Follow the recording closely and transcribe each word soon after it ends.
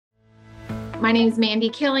My name is Mandy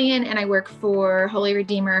Killian, and I work for Holy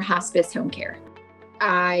Redeemer Hospice Home Care.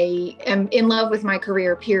 I am in love with my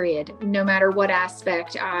career, period. No matter what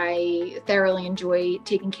aspect, I thoroughly enjoy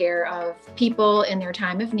taking care of people in their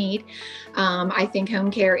time of need. I think home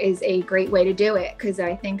care is a great way to do it because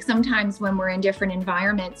I think sometimes when we're in different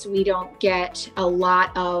environments, we don't get a lot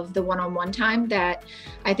of the one-on-one time that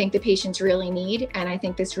I think the patients really need. And I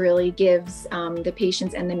think this really gives the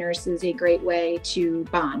patients and the nurses a great way to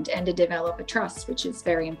bond and to develop a trust, which is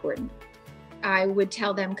very important. I would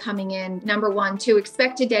tell them coming in, number one, to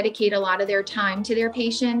expect to dedicate a lot of their time to their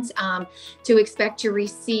patients, to expect to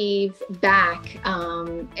receive back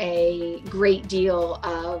a great deal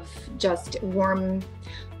of just warm,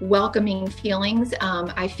 welcoming feelings.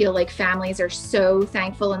 I feel like families are so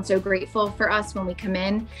thankful and so grateful for us when we come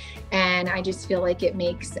in, and I just feel like it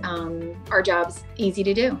makes our jobs easy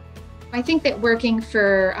to do. I think that working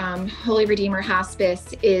for Holy Redeemer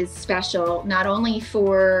Hospice is special, not only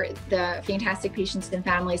for the fantastic patients and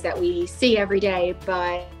families that we see every day,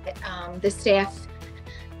 but the staff,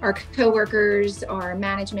 our coworkers, our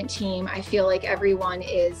management team. I feel like everyone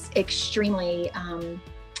is extremely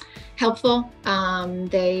helpful.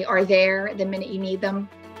 They are there the minute you need them.